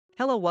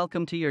Hello,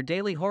 welcome to your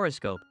daily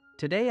horoscope.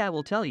 Today I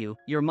will tell you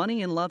your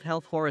money and love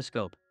health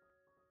horoscope.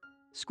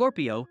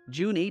 Scorpio,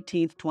 June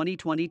 18,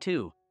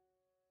 2022.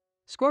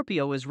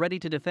 Scorpio is ready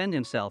to defend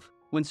himself.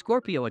 When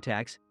Scorpio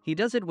attacks, he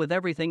does it with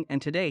everything,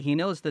 and today he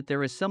knows that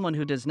there is someone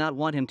who does not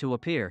want him to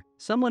appear,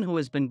 someone who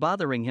has been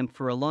bothering him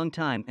for a long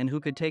time and who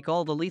could take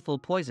all the lethal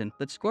poison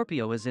that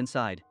Scorpio is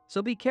inside,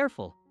 so be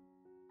careful.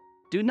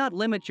 Do not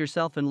limit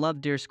yourself in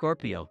love, dear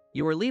Scorpio.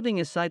 You are leaving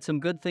aside some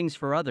good things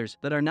for others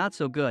that are not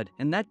so good,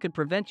 and that could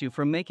prevent you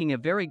from making a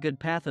very good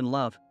path in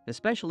love,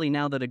 especially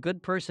now that a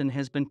good person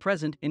has been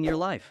present in your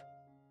life.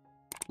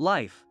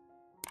 Life.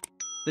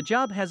 The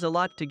job has a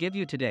lot to give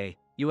you today.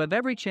 You have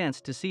every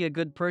chance to see a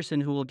good person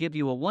who will give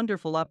you a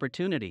wonderful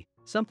opportunity,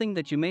 something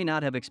that you may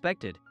not have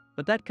expected,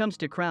 but that comes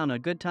to crown a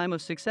good time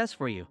of success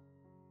for you.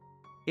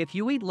 If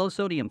you eat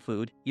low-sodium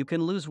food, you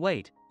can lose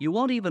weight. You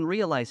won't even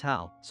realize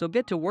how, so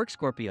get to work,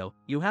 Scorpio.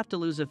 You have to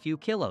lose a few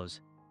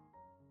kilos.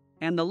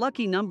 And the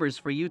lucky numbers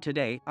for you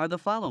today are the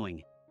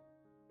following: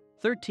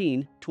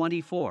 13,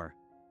 24,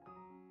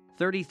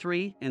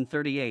 33, and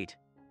 38.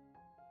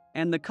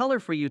 And the color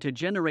for you to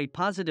generate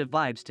positive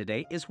vibes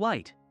today is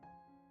white.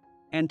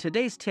 And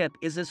today's tip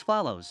is as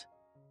follows: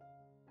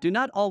 do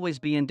not always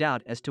be in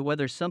doubt as to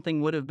whether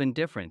something would have been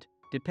different,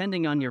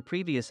 depending on your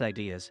previous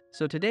ideas,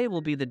 so today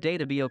will be the day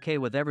to be okay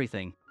with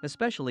everything,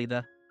 especially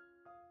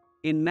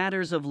in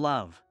matters of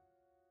love.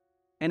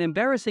 An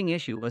embarrassing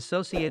issue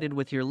associated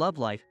with your love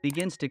life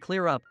begins to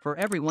clear up for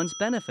everyone's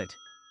benefit.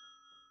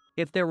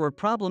 If there were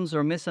problems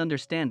or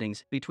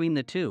misunderstandings between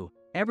the two,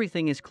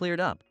 everything is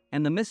cleared up,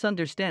 and the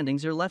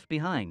misunderstandings are left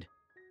behind.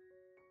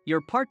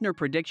 Your partner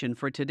prediction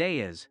for today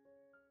is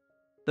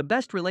the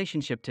best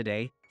relationship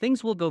today.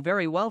 Things will go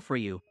very well for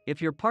you if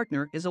your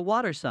partner is a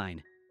water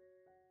sign.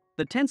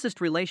 The tensest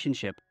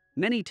relationship,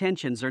 many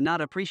tensions are not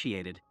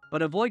appreciated,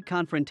 but avoid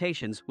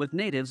confrontations with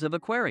natives of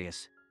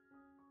Aquarius.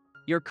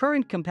 Your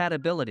current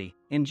compatibility,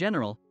 in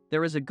general,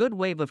 there is a good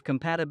wave of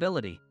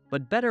compatibility,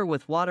 but better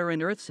with water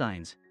and earth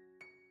signs.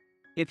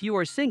 If you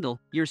are single,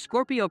 your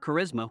Scorpio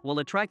charisma will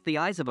attract the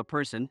eyes of a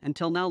person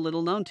until now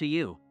little known to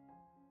you.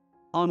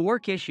 On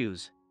work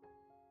issues,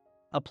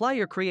 apply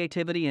your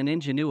creativity and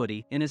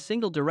ingenuity in a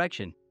single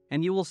direction,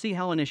 and you will see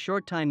how in a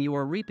short time you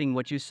are reaping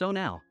what you sow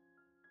now.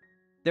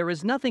 There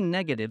is nothing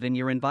negative in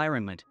your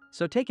environment,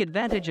 so take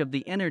advantage of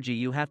the energy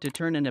you have to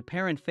turn an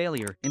apparent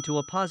failure into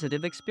a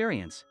positive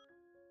experience.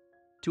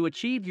 To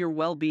achieve your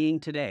well-being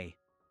today,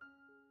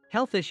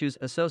 health issues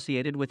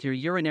associated with your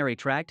urinary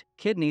tract,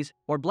 kidneys,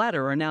 or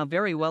bladder are now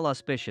very well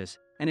auspicious,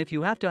 and if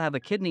you have to have a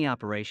kidney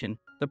operation,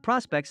 the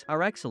prospects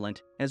are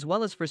excellent, as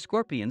well as for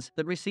Scorpions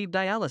that receive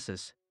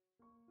dialysis.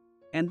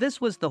 And this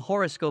was the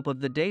horoscope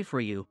of the day for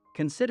you.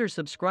 Consider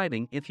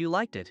subscribing if you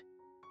liked it.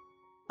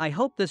 I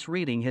hope this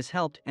reading has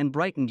helped and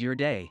brightened your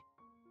day.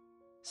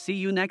 See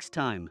you next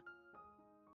time.